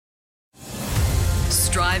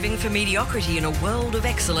Striving for mediocrity in a world of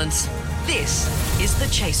excellence. This is the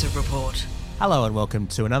Chaser Report. Hello and welcome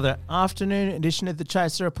to another afternoon edition of the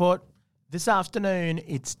Chaser Report. This afternoon,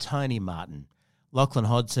 it's Tony Martin. Lachlan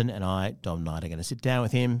Hodson and I, Dom Knight, are going to sit down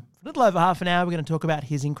with him for a little over half an hour. We're going to talk about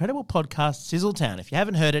his incredible podcast, Sizzle. If you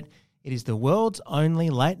haven't heard it, it is the world's only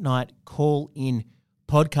late-night call-in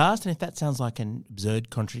podcast. And if that sounds like an absurd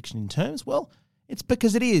contradiction in terms, well, it's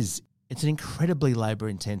because it is. It's an incredibly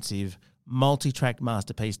labour-intensive, multi-track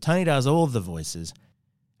masterpiece. Tony does all of the voices,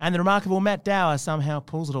 and the remarkable Matt Dower somehow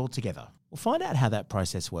pulls it all together. We'll find out how that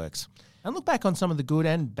process works and look back on some of the good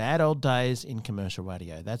and bad old days in commercial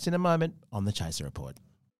radio. That's in a moment on the Chaser Report.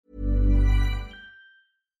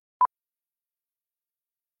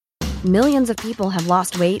 Millions of people have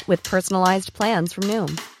lost weight with personalized plans from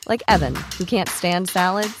Noom. Like Evan, who can't stand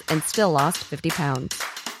salads and still lost 50 pounds.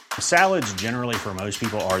 Salads generally for most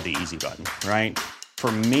people are the easy button, right?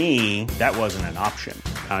 For me, that wasn't an option.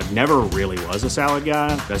 I never really was a salad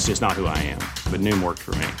guy. That's just not who I am. But Noom worked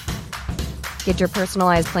for me. Get your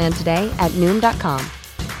personalized plan today at Noom.com.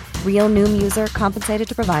 Real Noom user compensated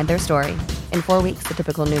to provide their story. In 4 weeks, the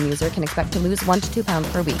typical Noom user can expect to lose 1 to 2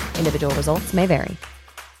 pounds per week. Individual results may vary.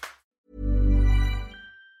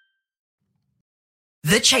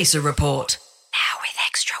 The Chaser Report. Now with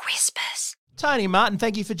extra whispers. Tony Martin,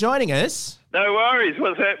 thank you for joining us. No worries.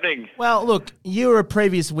 What's happening? Well, look, you were a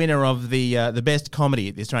previous winner of the Best Comedy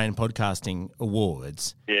at the Australian Podcasting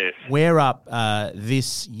Awards. Yes. We're up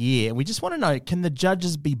this year. We just want to know, can the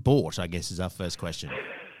judges be bought, I guess, is our first question.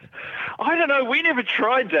 I don't know. We never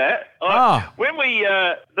tried that. When we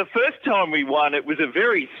the first time we won, it was a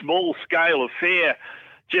very small scale affair,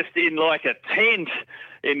 just in like a tent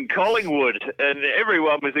in Collingwood, and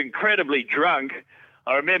everyone was incredibly drunk.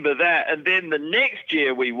 I remember that. And then the next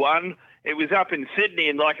year we won, it was up in Sydney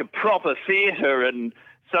in like a proper theatre, and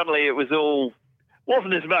suddenly it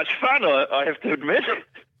wasn't as much fun, I have to admit.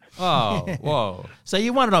 Oh, whoa. So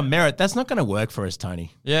you won it on merit. That's not going to work for us,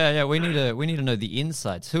 Tony. Yeah, we need to know the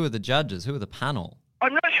insights. Who are the judges? Who are the panel?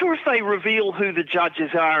 I'm not sure if they reveal who the judges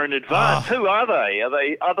are in advance. Who are they? Are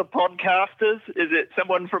they other podcasters? Is it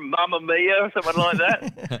someone from Mamma Mia or someone like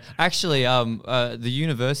that? Actually, the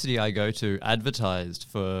university I go to advertised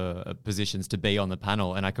for positions to be on the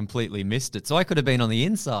panel, and I completely missed it. So I could have been on the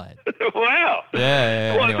inside. Wow.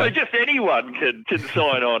 Yeah. Well, anyway. so just anyone can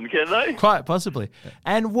sign on, can they? Quite possibly.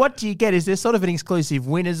 And what do you get? Is there sort of an exclusive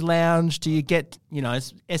winners lounge? Do you get,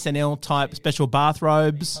 SNL type special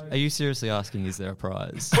bathrobes? Are you seriously asking, is there a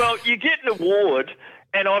prize? Well, you get an award,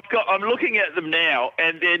 and I'm looking at them now,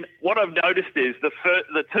 and then what I've noticed is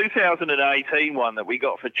the 2018 one that we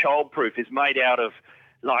got for Childproof is made out of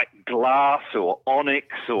like glass or onyx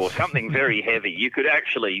or something very heavy. You could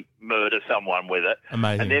actually murder someone with it.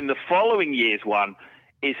 Amazing. And then the following year's one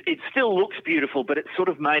it still looks beautiful, but it's sort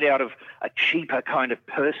of made out of a cheaper kind of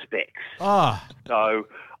perspex. Oh. So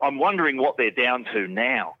I'm wondering what they're down to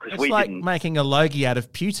now. It's like making a logie out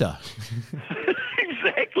of pewter.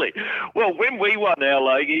 Exactly. Well, when we won our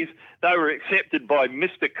Logies, they were accepted by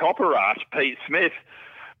Mr. Copperart, Pete Smith.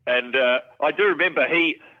 And I do remember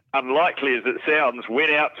he, unlikely as it sounds,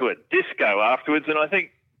 went out to a disco afterwards and I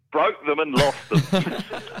think broke them and lost them.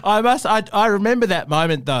 I remember that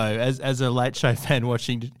moment, though, as a Late Show fan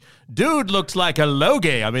watching. Dude looks like a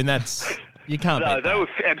logie. I mean, that's... You can't. No, they were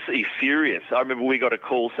absolutely furious. I remember we got a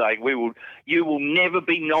call saying, "You will never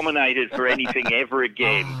be nominated for anything ever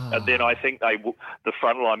again." And then I think the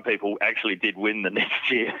frontline people actually did win the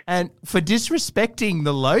next year. And for disrespecting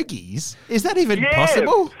the Logies, is that even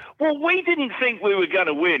possible? Well, we didn't think we were going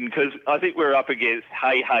to win because I think we were up against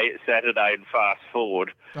Hey Hey It's Saturday and Fast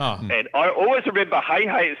Forward. Oh. And I always remember Hey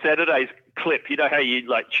Hey It's Saturday's clip. You know how you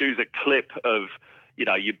choose a clip of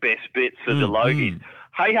your best bits of the Logies.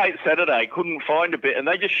 Hey Hey It's Saturday couldn't find a bit, and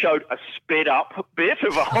they just showed a sped up bit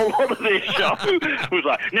of a whole lot of their show. It was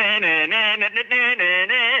like na na na na na na na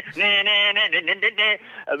na na na na na,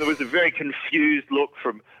 and there was a very confused look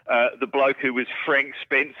from the bloke who was Frank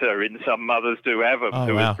Spencer in Some Mothers Do Have 'Em,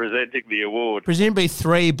 who was presenting the award. Presumably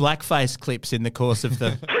 3 blackface clips in the course of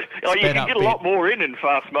the. You can get a lot more in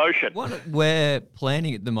fast motion. What we're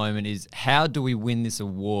planning at the moment is how do we win this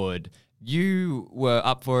award? You were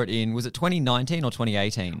up for it in, was it 2019 or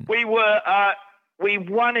 2018? We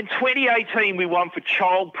won in 2018, we won for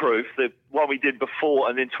Childproof, the one we did before,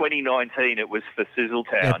 and then 2019 it was for Sizzle.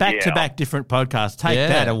 Back-to-back different podcasts. Take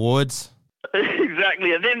that, awards.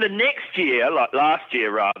 Exactly. And then the next year, like last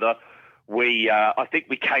year rather, I think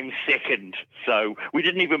we came second. So we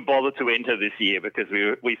didn't even bother to enter this year because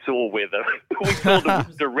we saw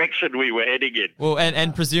the direction we were heading in. Well,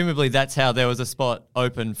 and presumably that's how there was a spot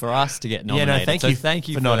open for us to get nominated. Thank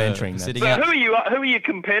you for not entering that. So who are your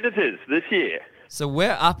competitors this year? So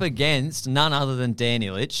we're up against none other than Dan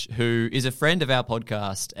Illich, who is a friend of our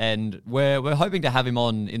podcast, and we're hoping to have him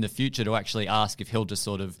on in the future to actually ask if he'll just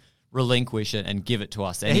sort of relinquish it and give it to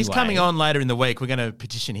us anyway. He's coming on later in the week. We're going to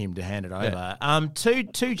petition him to hand it over. Yeah. Two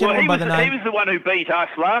gentlemen by the name... He was the one who beat us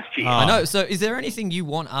last year. I know. So is there anything you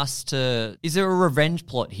want us to... Is there a revenge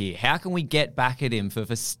plot here? How can we get back at him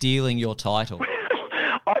for stealing your title?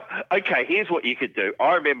 Okay, here's what you could do.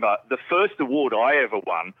 I remember the first award I ever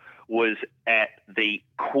won was at the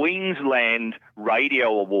Queensland Radio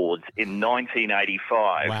Awards in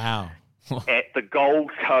 1985. Wow. At the Gold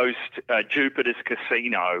Coast Jupiter's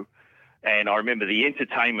Casino. And I remember the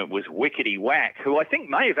entertainment was Wickety Whack, who I think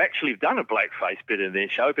may have actually done a blackface bit in their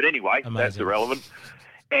show. But anyway, Amazing. That's irrelevant.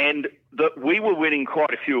 And we were winning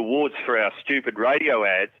quite a few awards for our stupid radio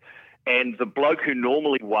ads. And the bloke who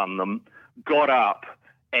normally won them got up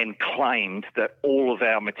and claimed that all of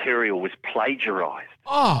our material was plagiarised.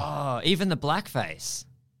 Oh, even the blackface.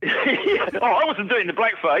 I wasn't doing the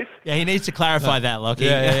blackface. Yeah, he needs to clarify that, Lockie.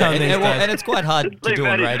 Yeah. And it's quite hard to do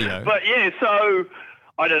on radio. But yeah, so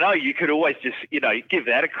I don't know. You could always just, give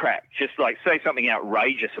that a crack. Just like say something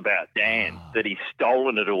outrageous about Dan, that he's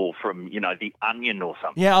stolen it all from, The Onion or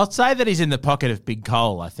something. Yeah, I'll say that he's in the pocket of Big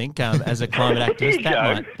Coal, I think, as a climate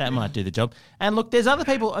activist. That might do the job. And look, there's other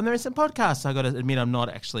people, and there are some podcasts I got to admit I'm not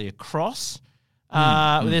actually across.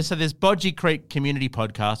 There's Bodgy Creek Community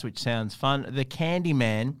Podcast, which sounds fun. The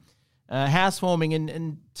Candyman, Housewarming,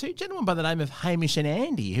 and two gentlemen by the name of Hamish and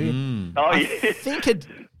Andy, who I think had,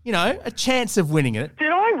 a chance of winning it.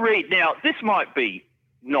 Did I read, now this might be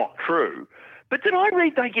not true, but did I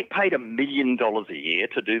read they get paid $1 million a year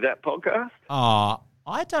to do that podcast? I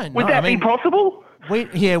don't know. Would that be possible? We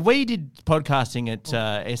did podcasting at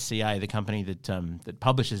SCA, the company that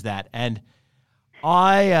publishes that, and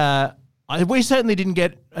we certainly didn't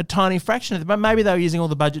get a tiny fraction of it, but maybe they were using all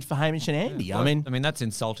the budget for Hamish and Andy. Yeah, I mean, that's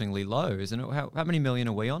insultingly low, isn't it? How many million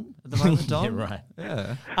are we on at the moment, Tom? Yeah, right.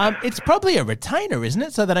 Yeah. It's probably a retainer, isn't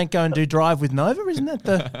it? So they don't go and do Drive with Nova, isn't that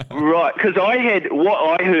the... Right, because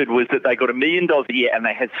what I heard was that they got $1 million a year and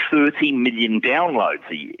they had 30 million downloads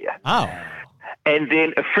a year. Oh. And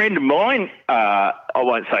then a friend of mine, I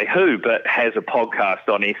won't say who, but has a podcast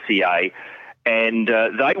on SCA, and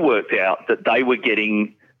they worked out that they were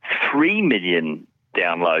getting 3 million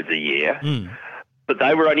downloads a year, but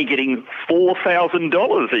they were only getting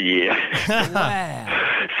 $4,000 a year.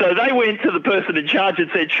 Wow. So they went to the person in charge and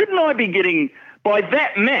said, shouldn't I be getting, by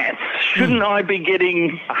that math, I be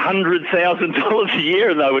getting $100,000 a year?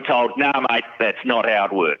 And they were told, no, mate, that's not how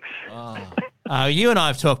it works. Oh. You and I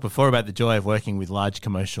have talked before about the joy of working with large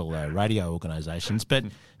commercial radio organisations, but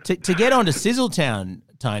to get onto Sizzletown,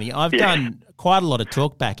 Tony, I've done quite a lot of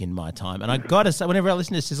talk back in my time, and I got to say, whenever I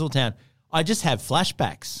listen to Sizzletown, I just have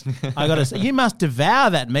flashbacks. I got to say, you must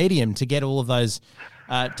devour that medium to get all of those,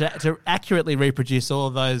 to accurately reproduce all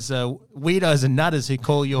of those weirdos and nutters who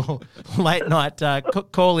call your late night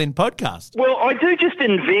call-in podcast. Well, I do just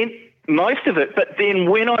invent most of it, but then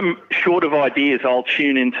when I'm short of ideas, I'll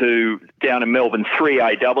tune into, down in Melbourne,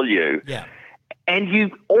 3AW. Yeah. And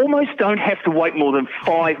you almost don't have to wait more than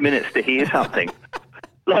 5 minutes to hear something.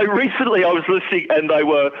 Like recently I was listening and they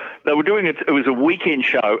were doing it. It was a weekend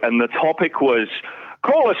show and the topic was,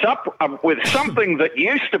 call us up with something that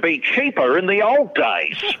used to be cheaper in the old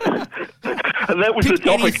days. And that was the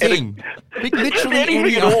topic. Anything. Literally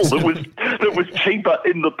anything at all that was cheaper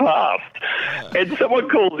in the past. And someone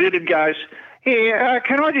calls in and goes, yeah,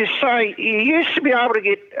 can I just say, you used to be able to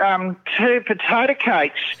get 2 potato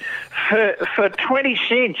cakes for 20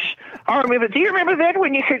 cents. I remember. Do you remember that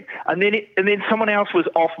when you could? And then someone else was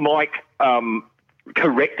off mic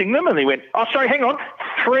correcting them, and they went, "Oh, sorry, hang on,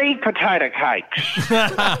 3 potato cakes."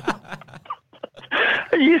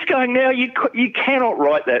 And you're just going, now you cannot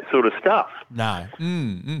write that sort of stuff. No.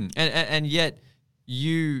 And yet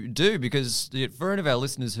you do, because for any of our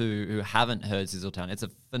listeners who haven't heard Sizzletown, it's a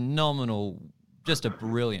phenomenal, just a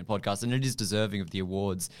brilliant podcast, and it is deserving of the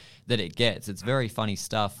awards that it gets. It's very funny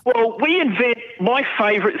stuff. Well, my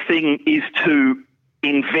favourite thing is to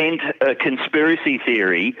invent a conspiracy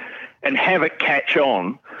theory and have it catch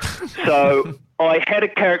on. So I had a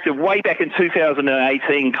character way back in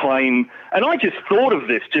 2018 claim, and I just thought of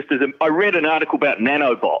this I read an article about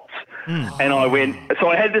nanobots, and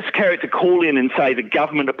I had this character call in and say the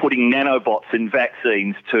government are putting nanobots in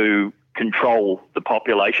vaccines to control the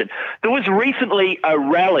population. There was recently a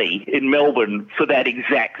rally in Melbourne for that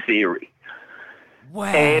exact theory. Wow.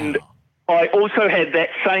 And I also had that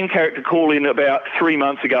same character call in about 3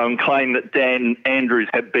 months ago and claim that Dan Andrews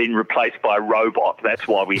had been replaced by a robot. That's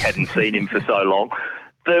why we hadn't seen him for so long.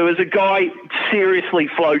 There was a guy seriously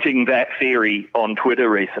floating that theory on Twitter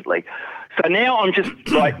recently. So now I'm just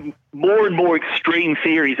like more and more extreme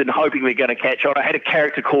theories and hoping they're going to catch on. I had a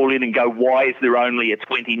character call in and go, why is there only a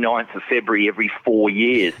 29th of February every 4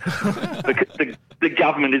 years? Because the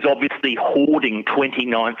government is obviously hoarding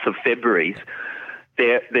 29th of Februaries.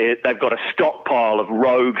 They've got a stockpile of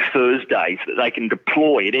rogue Thursdays that they can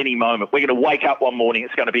deploy at any moment. We're going to wake up one morning,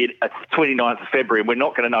 it's going to be a 29th of February, and we're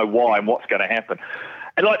not going to know why and what's going to happen.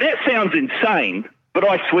 And like that sounds insane, but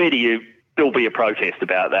I swear to you, there'll be a protest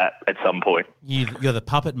about that at some point. You're the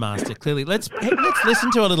puppet master, clearly. Let's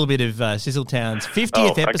listen to a little bit of Sizzletown's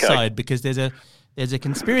 50th episode because there's a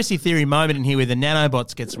conspiracy theory moment in here where the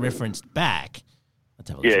nanobots gets referenced back. Let's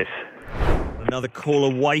have a listen. Yes. Another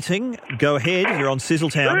caller waiting. Go ahead. You're on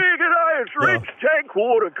Sizzletown. Hey, g'day, it's Rich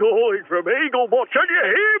Tankwater calling from Eaglebot. Can you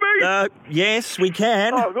hear me? Yes, we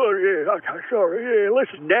can. Oh, good, yeah. Okay, sorry. Yeah,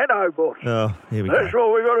 listen, nanobots. Oh, here we That's go.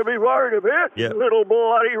 what we've got to be worried about. Yep. Little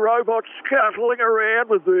bloody robots scuttling around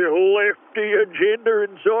with their lefty agenda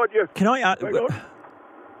inside you. Can I... Hang on.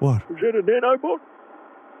 What? Is that a nanobot?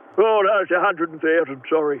 Oh, no, it's 100,000,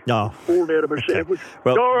 sorry. Oh. Falling out of a sandwich.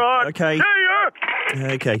 Well, all right. okay. See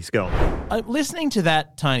ya! Okay, he's gone. Listening to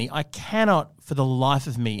that, Tony, I cannot for the life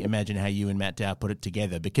of me imagine how you and Matt Dow put it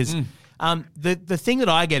together because the thing that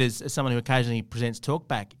I get as someone who occasionally presents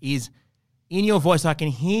Talkback is in your voice I can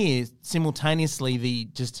hear simultaneously the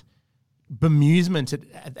just bemusement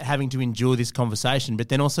at having to endure this conversation, but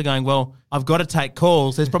then also going, well, I've got to take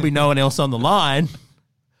calls. There's probably no one else on the line.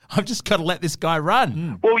 I've just got to let this guy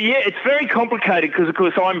run. Well, yeah, it's very complicated because, of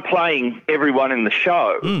course, I'm playing everyone in the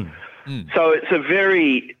show. So it's a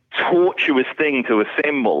very tortuous thing to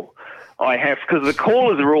assemble. Because the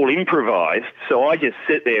callers are all improvised, so I just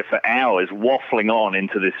sit there for hours waffling on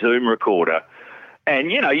into this Zoom recorder.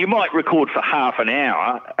 And, you might record for half an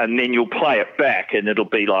hour and then you'll play it back and it'll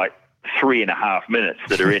be like 3.5 minutes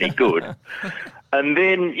that are any good. And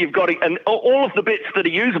then you've got and all of the bits that are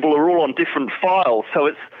usable are all on different files. So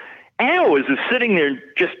it's hours of sitting there and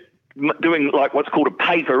just doing like what's called a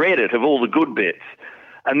paper edit of all the good bits.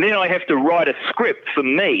 And then I have to write a script for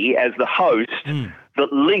me as the host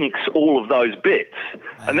that links all of those bits.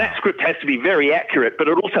 And that script has to be very accurate, but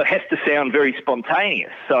it also has to sound very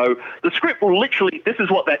spontaneous. So the script will literally, this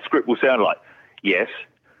is what that script will sound like. Yes,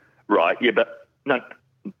 right, yeah, but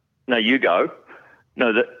no, you go.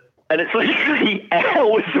 No, that. And it's literally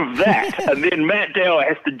hours of that. And then Matt Dower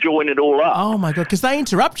has to join it all up. Oh, my God, because they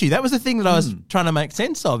interrupt you. That was the thing that I was trying to make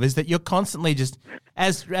sense of, is that you're constantly just,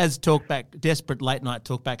 as talkback, desperate late-night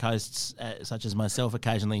talkback hosts such as myself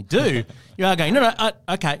occasionally do, you are going, no,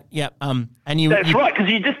 okay, yeah. And That's right, because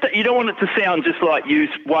you don't want it to sound just like use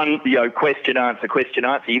one, question, answer.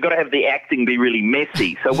 You've got to have the acting be really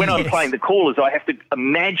messy. So when I'm playing the callers, I have to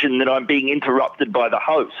imagine that I'm being interrupted by the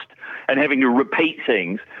host and having to repeat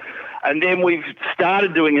things. And then we've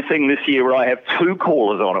started doing a thing this year where I have 2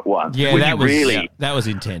 callers on at once. Yeah, that was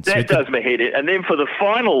intense. That does my head in. And then for the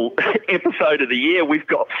final episode of the year, we've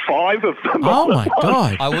got 5 of them. Oh, my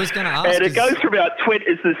God. I was going to ask. And it goes for about 20,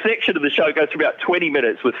 it's the section of the show goes for about 20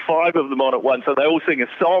 minutes with 5 of them on at once. So they all sing a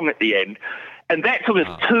song at the end. And that took us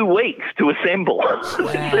 2 weeks to assemble.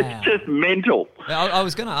 It's just mental. I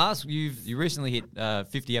was going to ask, you recently hit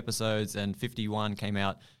 50 episodes and 51 came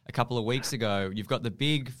out a couple of weeks ago. You've got the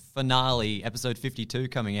big finale, episode 52,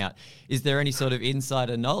 coming out. Is there any sort of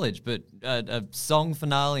insider knowledge? But a song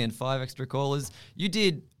finale and 5 extra callers. You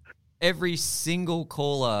did every single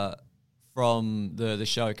caller from the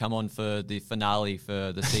show come on for the finale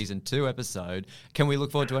for the season 2 episode. Can we look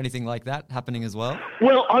forward to anything like that happening as well?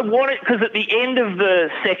 Well, I want it because at the end of the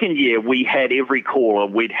second year, we had every caller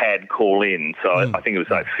we'd had call in. So I think it was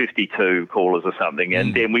like 52 callers or something.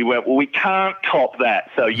 And then we went, well, we can't top that.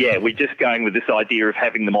 So, yeah, we're just going with this idea of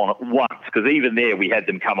having them on at once because even there we had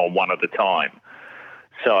them come on one at a time.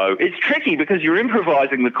 So it's tricky because you're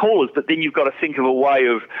improvising the callers, but then you've got to think of a way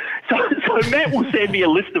of... So Matt will send me a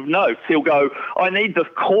list of notes. He'll go, I need the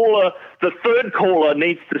third caller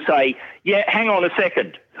needs to say, yeah, hang on a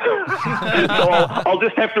second. So I'll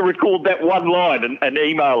just have to record that one line and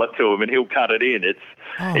email it to him and he'll cut it in.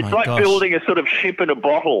 It's like building a sort of ship in a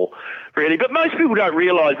bottle, really. But most people don't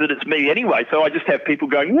realise that it's me anyway, so I just have people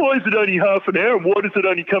going, why is it only half an hour and why does it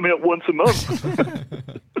only come out once a month?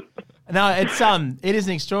 No, it is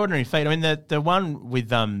an extraordinary feat. I mean, the one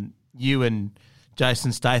with you and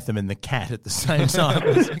Jason Statham and the cat at the same time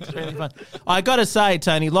was extremely fun. I got to say,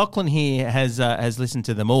 Tony, Lachlan here has listened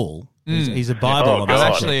to them all, He's a Bible. Oh, on God.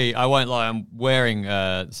 that Actually, I won't lie. I'm wearing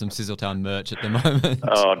some Sizzletown merch at the moment.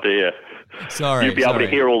 Oh, dear. Sorry. You'd be able to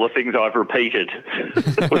hear all the things I've repeated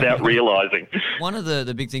without realising. One of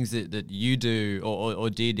the big things that you do or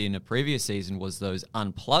did in a previous season was those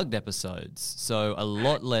unplugged episodes. So a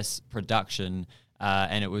lot less production,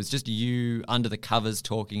 and it was just you under the covers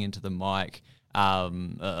talking into the mic, a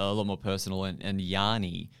lot more personal and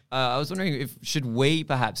yarny. I was wondering should we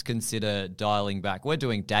perhaps consider dialing back? We're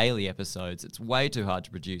doing daily episodes. It's way too hard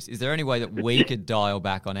to produce. Is there any way that we could dial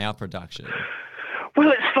back on our production? Well,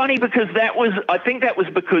 it's funny because I think that was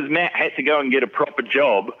because Matt had to go and get a proper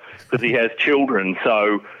job because he has children.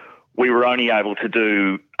 So we were only able to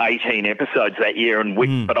do 18 episodes that year,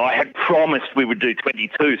 but I had promised we would do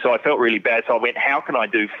 22, so I felt really bad. So I went, how can I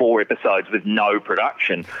do 4 episodes with no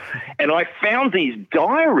production? And I found these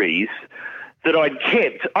diaries that I'd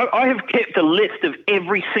kept. I have kept a list of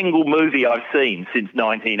every single movie I've seen since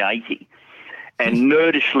 1980. And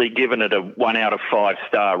nerdishly given it a 1 out of 5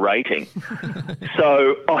 star rating.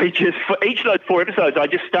 So for each of those 4 episodes, I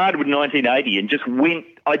just started with 1980 and just went.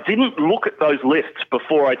 I didn't look at those lists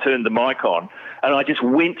before I turned the mic on, and I just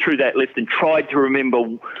went through that list and tried to remember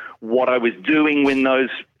what I was doing when those.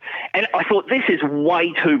 And I thought, this is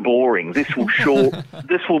way too boring. This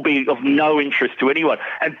will be of no interest to anyone.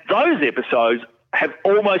 And those episodes have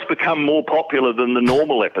almost become more popular than the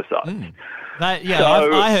normal episodes.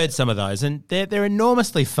 I heard some of those, and they're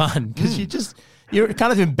enormously fun because you're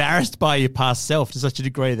kind of embarrassed by your past self to such a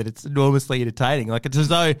degree that it's enormously entertaining. Like it's as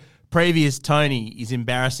though previous Tony is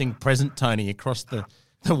embarrassing present Tony across the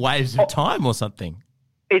waves of time or something.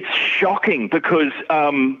 It's shocking because,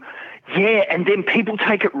 and then people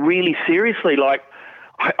take it really seriously. Like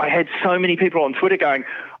I had so many people on Twitter going,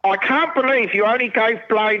 I can't believe you only gave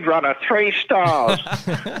Blade Runner 3 stars.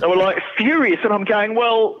 They were like furious, and I'm going,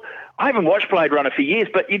 well, I haven't watched Blade Runner for years,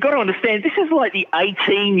 but you've got to understand, this is like the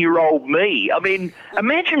 18-year-old me. I mean,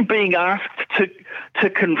 imagine being asked to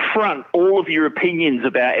confront all of your opinions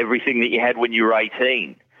about everything that you had when you were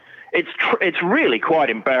 18. It's really quite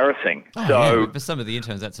embarrassing. For some of the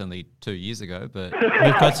interns, that's only 2 years ago. But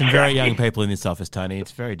we've got some very young people in this office, Tony.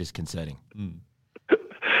 It's very disconcerting.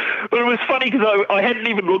 But it was funny because I hadn't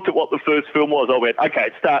even looked at what the first film was. I went, okay,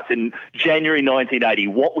 it starts in January 1980.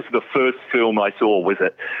 What was the first film I saw? Was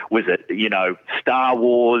it Star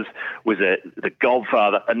Wars? Was it The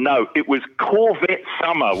Godfather? And no, it was Corvette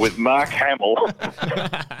Summer with Mark Hamill.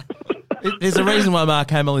 There's a reason why Mark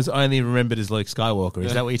Hamill is only remembered as Luke Skywalker.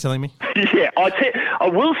 Is that what you're telling me? Yeah, I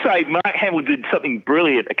will say Mark Hamill did something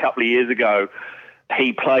brilliant a couple of years ago.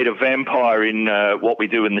 He played a vampire in What We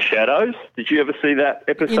Do in the Shadows. Did you ever see that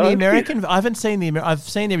episode? In the American, I haven't seen I've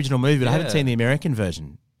seen the original movie, but I haven't seen the American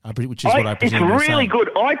version, which is what I presume. It's really good.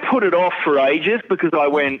 I put it off for ages because I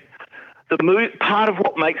went. Part of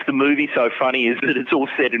what makes the movie so funny is that it's all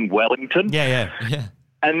set in Wellington. Yeah.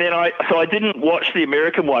 And then I didn't watch the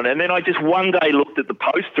American one, and then I just one day looked at the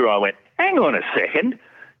poster. I went, hang on a second,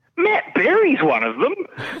 Matt Berry's one of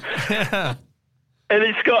them. And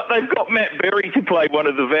they've got Matt Berry to play one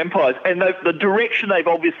of the vampires, and the direction they've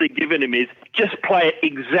obviously given him is just play it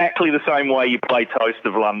exactly the same way you play Toast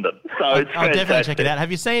of London. So I'll definitely check it out. Have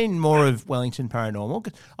you seen more of Wellington Paranormal?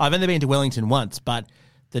 I've only been to Wellington once, but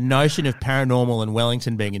the notion of paranormal and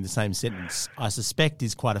Wellington being in the same sentence, I suspect,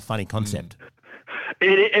 is quite a funny concept.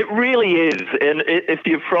 It really is, and if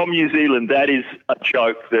you're from New Zealand, that is a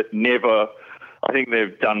joke that never. I think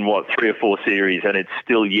they've done, 3 or 4 series, and it's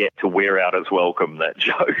still yet to wear out as welcome, that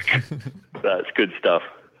joke. That's good stuff.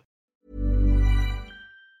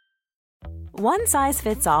 One size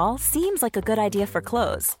fits all seems like a good idea for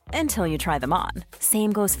clothes until you try them on.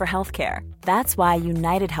 Same goes for healthcare. That's why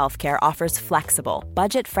United Healthcare offers flexible,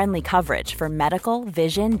 budget-friendly coverage for medical,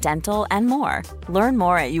 vision, dental, and more. Learn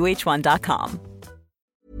more at uh1.com.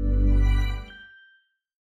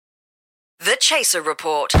 The Chaser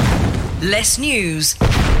Report. Less news,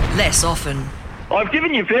 less often. I've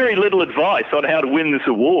given you very little advice on how to win this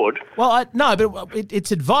award. Well,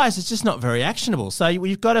 it's advice. It's just not very actionable. So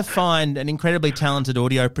you've got to find an incredibly talented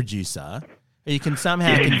audio producer who you can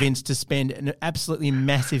somehow convince to spend an absolutely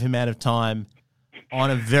massive amount of time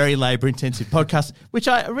on a very labour-intensive podcast, which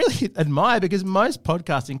I really admire because most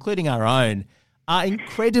podcasts, including our own, are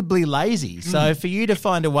incredibly lazy. So for you to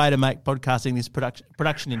find a way to make podcasting this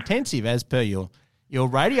production intensive as per your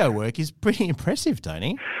radio work is pretty impressive,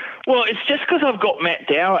 Tony. Well, it's just because I've got Matt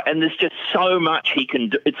Dower and there's just so much he can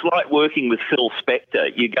do. It's like working with Phil Spector.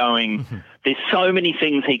 You're going, there's so many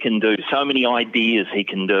things he can do, so many ideas he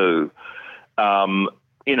can do.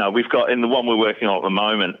 We've got, in the one we're working on at the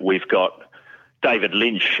moment, we've got David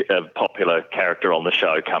Lynch, a popular character on the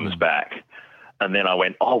show, comes back. And then I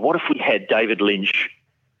went, oh, what if we had David Lynch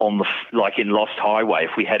on like in Lost Highway,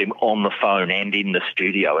 if we had him on the phone and in the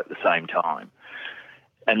studio at the same time?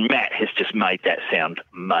 And Matt has just made that sound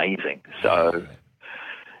amazing. So,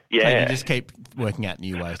 yeah. So you just keep working out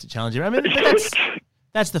new ways to challenge you. I mean,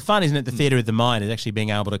 that's the fun, isn't it? The theatre of the mind is actually being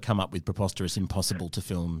able to come up with preposterous, impossible to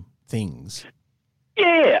film things.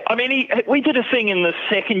 Yeah, I mean, we did a thing in the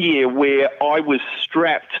second year where I was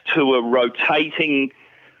strapped to a rotating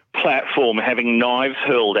platform having knives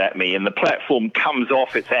hurled at me, and the platform comes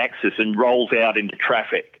off its axis and rolls out into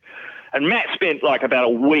traffic. And Matt spent like about a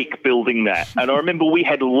week building that. And I remember we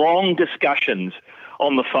had long discussions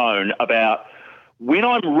on the phone about when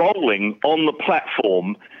I'm rolling on the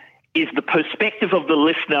platform, is the perspective of the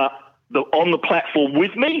listener on the platform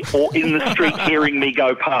with me or in the street hearing me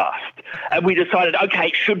go past? And we decided, okay,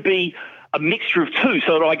 it should be a mixture of two,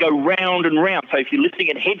 so that I go round and round. So if you're listening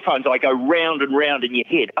in headphones, I go round and round in your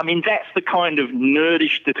head. I mean, that's the kind of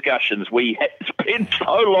nerdish discussions we spent so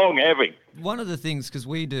long having. One of the things, because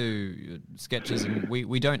we do sketches and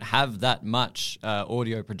we don't have that much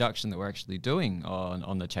audio production that we're actually doing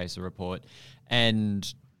on the Chaser Report,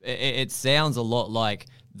 and it sounds a lot like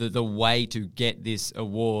the way to get this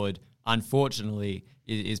award, unfortunately,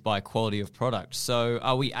 is by quality of product. So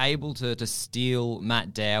are we able to steal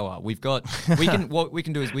Matt Dower? What we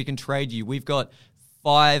can do is we can trade you. We've got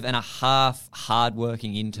 5.5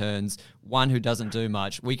 hardworking interns, one who doesn't do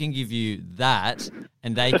much. We can give you that,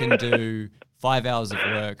 and they can do 5 hours of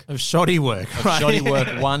work. Of shoddy work. Shoddy work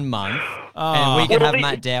 1 month. And we can have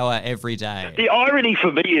Matt Dower every day. The irony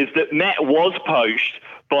for me is that Matt was poached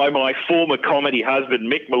by my former comedy husband,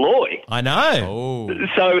 Mick Malloy. I know. Oh.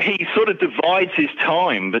 So he sort of divides his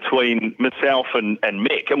time between myself and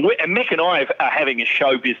Mick. And Mick and I are having a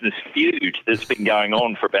show business feud that's been going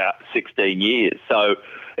on for about 16 years. So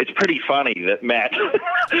it's pretty funny that Matt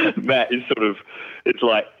is sort of, it's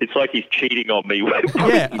like he's cheating on me.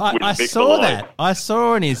 I saw that. I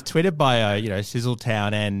saw in his Twitter bio,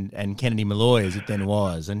 Sizzletown and Kennedy Malloy as it then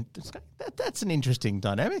was. And that's an interesting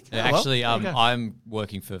dynamic. Actually, I'm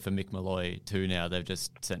working for Mick Malloy too now. They've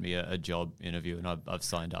just sent me a job interview and I've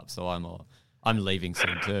signed up, so I'm leaving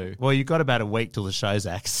soon too. Well, you've got about a week till the show's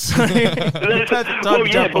acts. Malloy's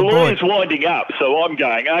winding up, so I'm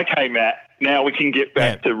going, okay, Matt, now we can get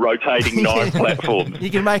back to rotating knife platforms. You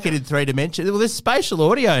can make it in 3 dimensions. Well, there's spatial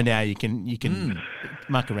audio now you can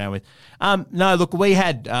muck around with. No, look, we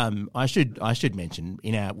had, I should mention,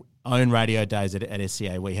 in our own radio days at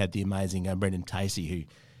SCA, we had the amazing Brendan Tacey, who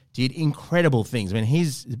did incredible things. I mean,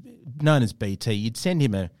 he's known as BT. You'd send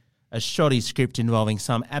him a shoddy script involving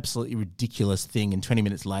some absolutely ridiculous thing, and 20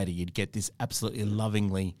 minutes later you'd get this absolutely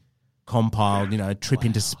lovingly compiled, trip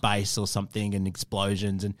into space or something and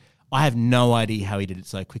explosions. And I have no idea how he did it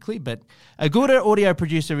so quickly, but a good audio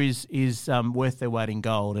producer is worth their weight in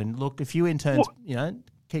gold. And look, if you interns,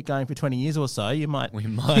 keep going for 20 years or so, you might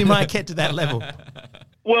get to that level.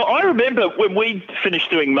 Well, I remember when we finished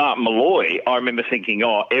doing Martin Malloy, I remember thinking,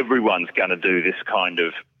 everyone's going to do this kind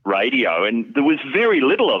of radio. And there was very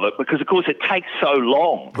little of it because, of course, it takes so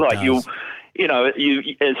long. You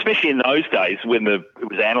especially in those days when it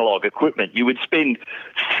was analog equipment, you would spend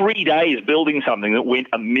 3 days building something that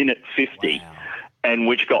went 1:50 and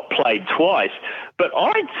which got played twice. But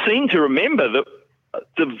I seem to remember that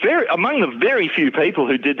among the very few people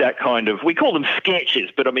who did that kind of, we call them sketches,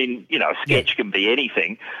 but I mean, a sketch can be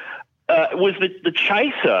anything, was the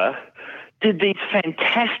Chaser did these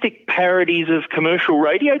fantastic parodies of commercial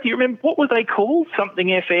radio. Do you remember, what were they called? Something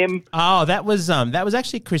FM? Oh, that was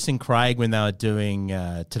actually Chris and Craig when they were doing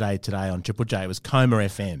Today on Triple J. It was Coma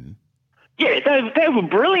FM. Yeah, they were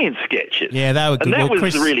brilliant sketches. Yeah, they were good. And that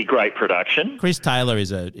was really great production. Chris Taylor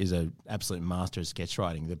is a absolute master of sketch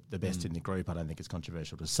writing, the best in the group. I don't think it's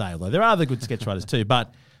controversial to say, although there are other good sketch writers too.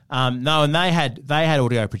 But no, and they had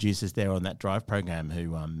audio producers there on that Drive program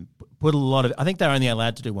who put a lot of. I think they're only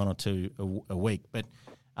allowed to do 1 or 2 a week, but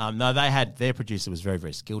no, their producer was very,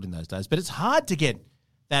 very skilled in those days. But it's hard to get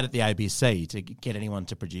that at the ABC to get anyone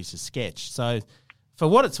to produce a sketch. So, for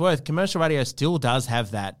what it's worth, commercial radio still does have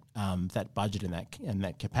that budget and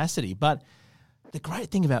that capacity. But the great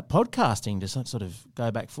thing about podcasting, to sort of go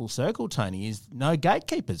back full circle, Tony, is no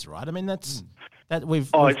gatekeepers, right? I mean, that's that we've.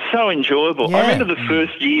 Oh, it's so enjoyable. Yeah. I remember the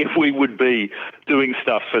first year we would be doing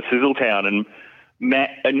stuff for Sizzletown, and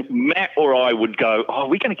Matt or I would go, "Oh,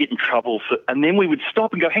 we're going to get in trouble," and then we would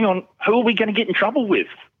stop and go, "Hang on, who are we going to get in trouble with?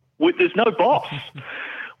 There's no boss."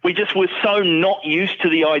 We just were so not used to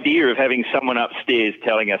the idea of having someone upstairs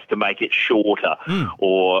telling us to make it shorter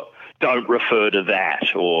or don't refer to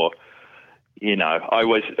that or,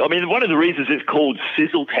 one of the reasons it's called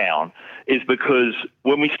Sizzle Town is because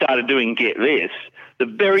when we started doing Get This, the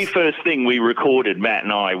very first thing we recorded, Matt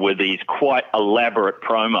and I, were these quite elaborate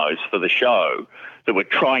promos for the show that were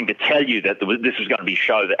trying to tell you that this was going to be a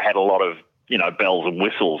show that had a lot of, bells and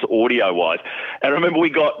whistles audio-wise. And I remember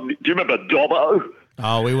do you remember Dobbo?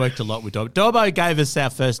 Oh, we worked a lot with Dobbo. Dobbo gave us our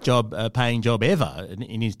first paying job ever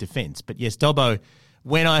in his defence. But yes, Dobbo,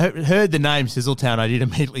 when I heard the name Sizzletown, I did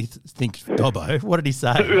immediately think Dobbo. What did he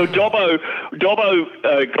say? Dobbo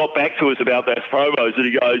got back to us about those promos and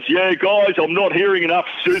he goes, "Yeah, guys, I'm not hearing enough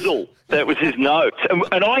sizzle." That was his note.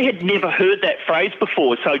 And I had never heard that phrase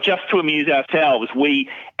before, so just to amuse ourselves, we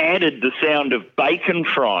added the sound of bacon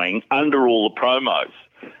frying under all the promos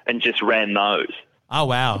and just ran those. Oh,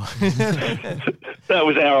 wow. That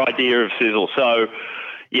was our idea of sizzle. So,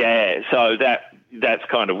 yeah, that's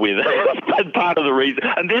kind of with part of the reason.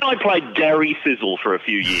 And then I played Gary Sizzle for a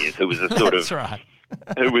few years, who was a sort That's of right.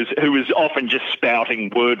 who was often just spouting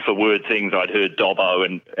word for word things I'd heard Dobbo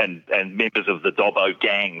and members of the Dobbo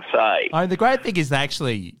gang say. Oh, the great thing is they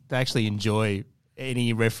actually enjoy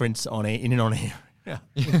any reference in and on air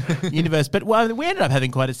universe. But we ended up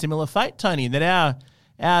having quite a similar fate, Tony, in that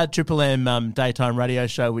our Triple M daytime radio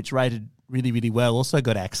show, which rated really, really well, also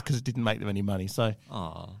got axed because it didn't make them any money. So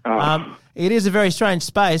it is a very strange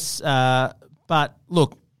space. But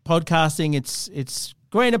look, podcasting, it's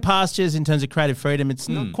greener pastures in terms of creative freedom. It's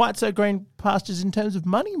not quite so green pastures in terms of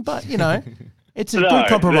money, but, it's a good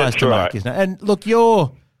compromise to make, isn't it? And look,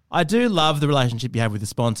 I do love the relationship you have with the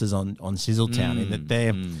sponsors on Sizzletown in that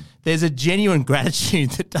there's a genuine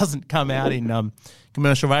gratitude that doesn't come out in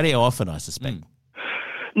commercial radio often, I suspect.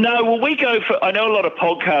 No, well, we go for. I know a lot of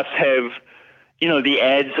podcasts have, the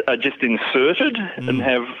ads are just inserted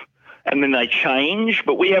and then they change.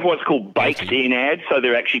 But we have what's called baked-in ads, so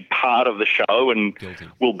they're actually part of the show and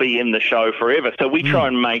will be in the show forever. So we try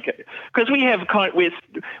and make it because we have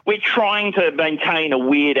we're trying to maintain a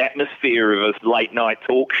weird atmosphere of a late night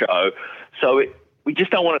talk show. So we just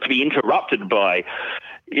don't want it to be interrupted by.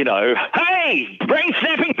 Hey, brain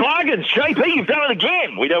snapping plugins, JP, you've done it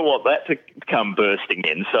again. We don't want that to come bursting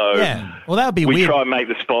in. So well, that would be weird. We try and make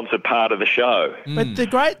the sponsor part of the show. But the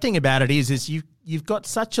great thing about it is you've got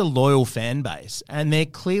such a loyal fan base, and they're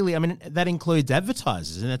clearly, that includes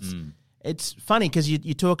advertisers, and it's funny because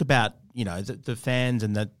you talk about the fans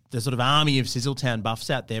and the sort of army of Sizzletown buffs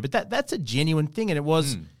out there, but that's a genuine thing, and it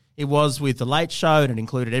was with the Late Show, and it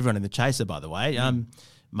included everyone in the Chaser, by the way.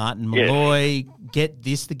 Martin Malloy, Get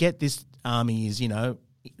This army is,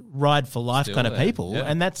 ride for life still kind of people. Yeah.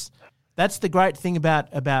 And that's the great thing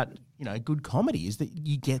about good comedy is that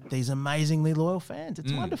you get these amazingly loyal fans.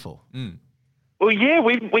 It's wonderful. Well, yeah,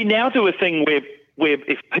 we now do a thing where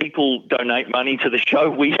if people donate money to the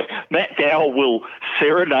show, Matt Dowell will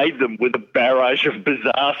serenade them with a barrage of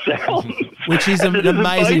bizarre sounds. Which is an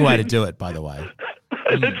amazing way to do it, by the way.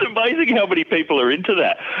 It's amazing how many people are into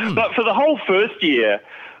that. But for the whole first year,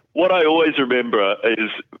 what I always remember is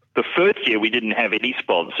the first year we didn't have any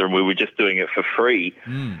sponsor and we were just doing it for free.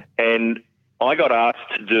 And I got asked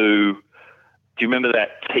to do you remember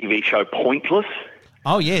that TV show Pointless?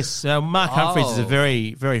 Oh, yes. Mark Humphries is a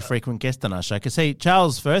very, very frequent guest on our show because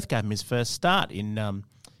Charles Firth gave him his first start in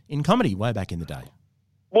comedy way back in the day.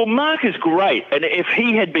 Well, Mark is great, and if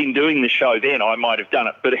he had been doing the show then, I might have done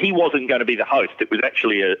it, but he wasn't going to be the host. It was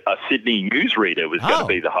actually a Sydney newsreader was going to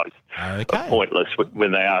be the host of Pointless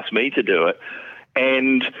when they asked me to do it.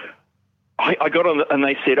 And I got on, and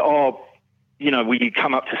they said, will you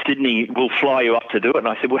come up to Sydney? We'll fly you up to do it. And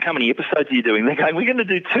I said, well, how many episodes are you doing? They're going, we're going to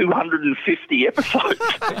do 250 episodes.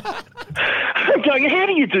 I'm going, how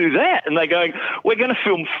do you do that? And they're going, we're going to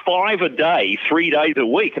film 5 a day, 3 days a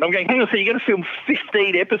week. And I'm going, hang on, so you're going to film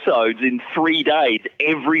 15 episodes in 3 days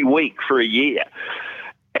every week for a year.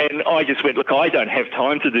 And I just went, look, I don't have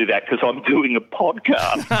time to do that because I'm doing a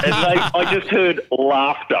podcast. And I just heard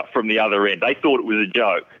laughter from the other end. They thought it was a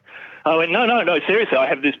joke. I went, no, seriously, I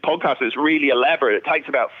have this podcast that's really elaborate. It takes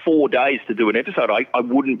about 4 days to do an episode. I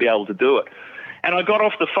wouldn't be able to do it. And I got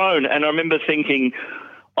off the phone and I remember thinking,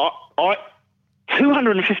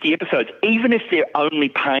 250 episodes, even if they're only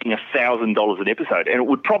paying $1,000 an episode, and it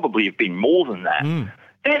would probably have been more than that,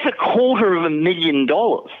 that's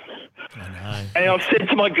 $250,000. I know. And I've said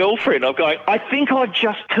to my girlfriend, I'm going, I think I've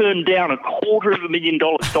just turned down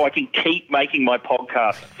 $250,000 so I can keep making my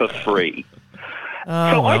podcast for free.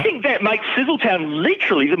 I think that makes Sizzletown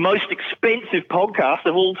literally the most expensive podcast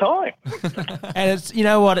of all time. And it's, you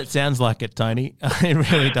know what, it sounds like it, Tony.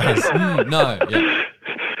 It really does.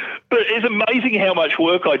 But it's amazing how much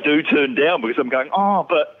work I do turn down because I'm going,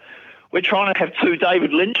 but we're trying to have two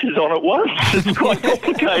David Lynches on at once. It's quite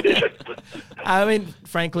complicated. I mean,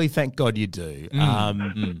 frankly, thank God you do,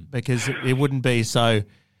 because it wouldn't be so,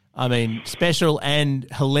 special and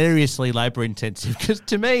hilariously labour-intensive. Because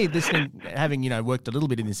to me, having worked a little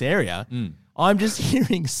bit in this area, I'm just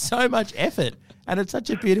hearing so much effort, and it's such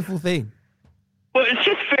a beautiful thing. Well,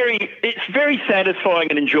 it's very satisfying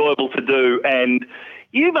and enjoyable to do, and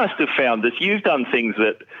you must have found this. You've done things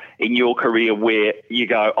that in your career where you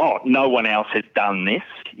go, oh, no one else has done this.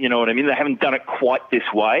 You know what I mean? They haven't done it quite this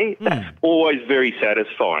way. That's always very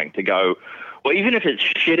satisfying to go, well, even if it's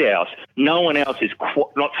shithouse, no one else is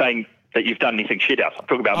not saying that you've done anything shithouse. I'm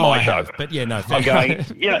talking about my show. But yeah, no. I'm going,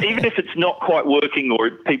 even if it's not quite working or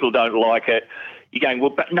people don't like it, you're going, well,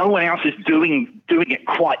 but no one else is doing it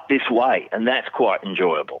quite this way, and that's quite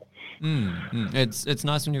enjoyable. It's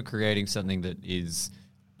nice when you're creating something that is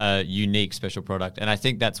a unique, special product, and I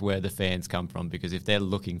think that's where the fans come from, because if they're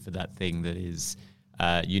looking for that thing that is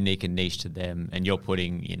unique and niche to them, and you're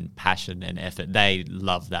putting in passion and effort, they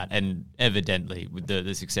love that. And evidently, with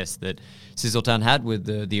the success that Sizzletown had with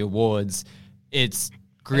the awards, it's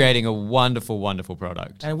creating a wonderful, wonderful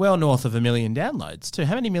product. And well north of 1 million downloads too.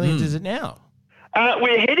 How many millions is it now?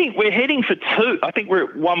 We're heading for 2. I think we're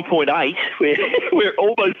at 1.8. We're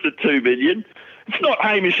almost at 2 million. It's not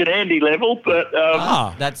Hamish and Andy level, but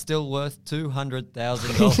that's still worth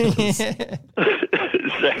 $200,000.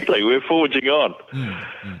 Exactly. We're forging on.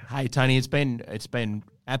 Hey Tony, it's been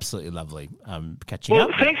absolutely lovely catching up.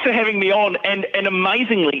 Well, thanks for having me on, and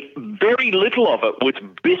amazingly, very little of it was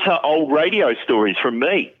bitter old radio stories from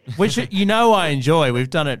me. Which I enjoy. We've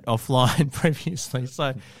done it offline previously,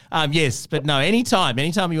 so yes, but no, anytime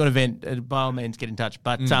you want to vent, by all means get in touch.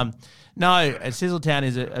 But no, Sizzletown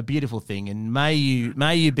is a beautiful thing, and may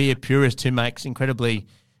you be a purist who makes incredibly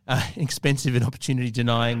expensive and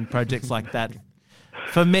opportunity-denying projects like that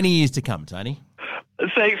for many years to come, Tony.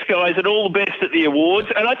 Thanks, guys, and all the best at the awards.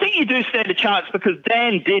 And I think you do stand a chance because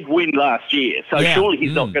Dan did win last year, so surely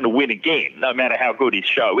he's not going to win again, no matter how good his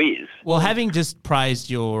show is. Well, having just praised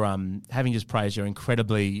your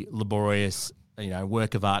incredibly laborious,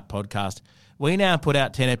 work of art podcast, we now put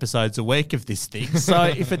out 10 episodes a week of this thing.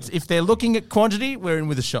 So if they're looking at quantity, we're in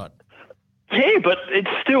with a shot. Yeah, but it's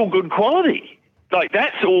still good quality. Like,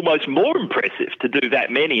 that's almost more impressive to do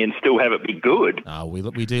that many and still have it be good. Oh,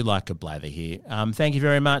 we do like a blather here. Thank you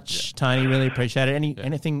very much, Tony. Really appreciate it.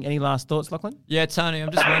 Any last thoughts, Lachlan? Yeah, Tony,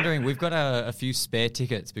 I'm just wondering, we've got a few spare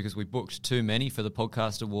tickets because we booked too many for the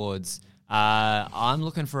podcast awards. I'm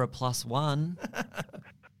looking for a +1.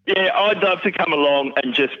 Yeah, I'd love to come along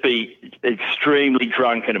and just be extremely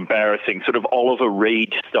drunk and embarrassing, sort of Oliver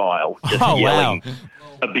Reed style, just yelling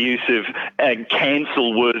abusive and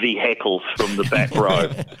cancel-worthy heckles from the back row.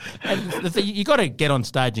 And you got to get on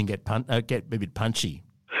stage and get a bit punchy.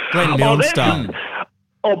 Glenn Milne style.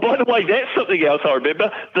 Oh, by the way, that's something else I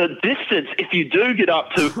remember. The distance, if you do get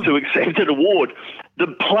up to accept an award, the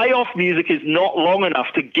playoff music is not long enough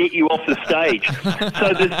to get you off the stage.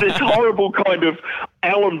 So there's this horrible kind of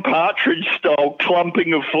Alan Partridge-style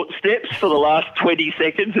clumping of footsteps for the last 20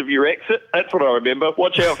 seconds of your exit. That's what I remember.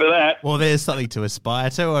 Watch out for that. Well, there's something to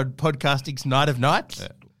aspire to on podcasting's Night of Nights.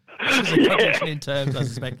 Which is a contradiction in terms, I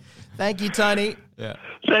suspect. Thank you, Tony. Yeah.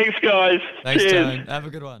 Thanks, guys. Thanks, Cheers. Tony. Have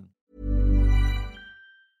a good one.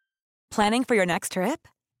 Planning for your next trip?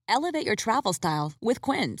 Elevate your travel style with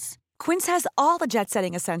Quince. Quince has all the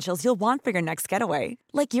jet-setting essentials you'll want for your next getaway,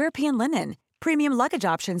 like European linen, premium luggage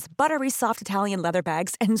options, buttery soft Italian leather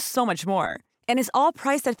bags, and so much more. And is all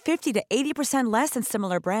priced at 50 to 80% less than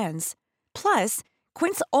similar brands. Plus,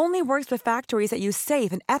 Quince only works with factories that use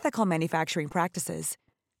safe and ethical manufacturing practices.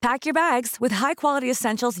 Pack your bags with high-quality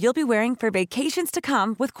essentials you'll be wearing for vacations to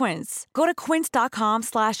come with Quince. Go to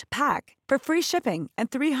quince.com/pack for free shipping and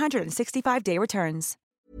 365-day returns.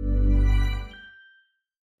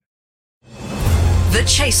 The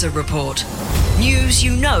Chaser Report. News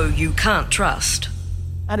you can't trust.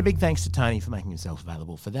 And a big thanks to Tony for making himself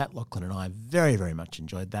available for that. Lachlan and I very, very much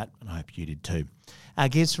enjoyed that, and I hope you did too. Our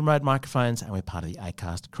gears from Rode Microphones, and we're part of the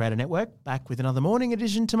Acast Creator Network. Back with another morning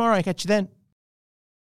edition tomorrow. Catch you then.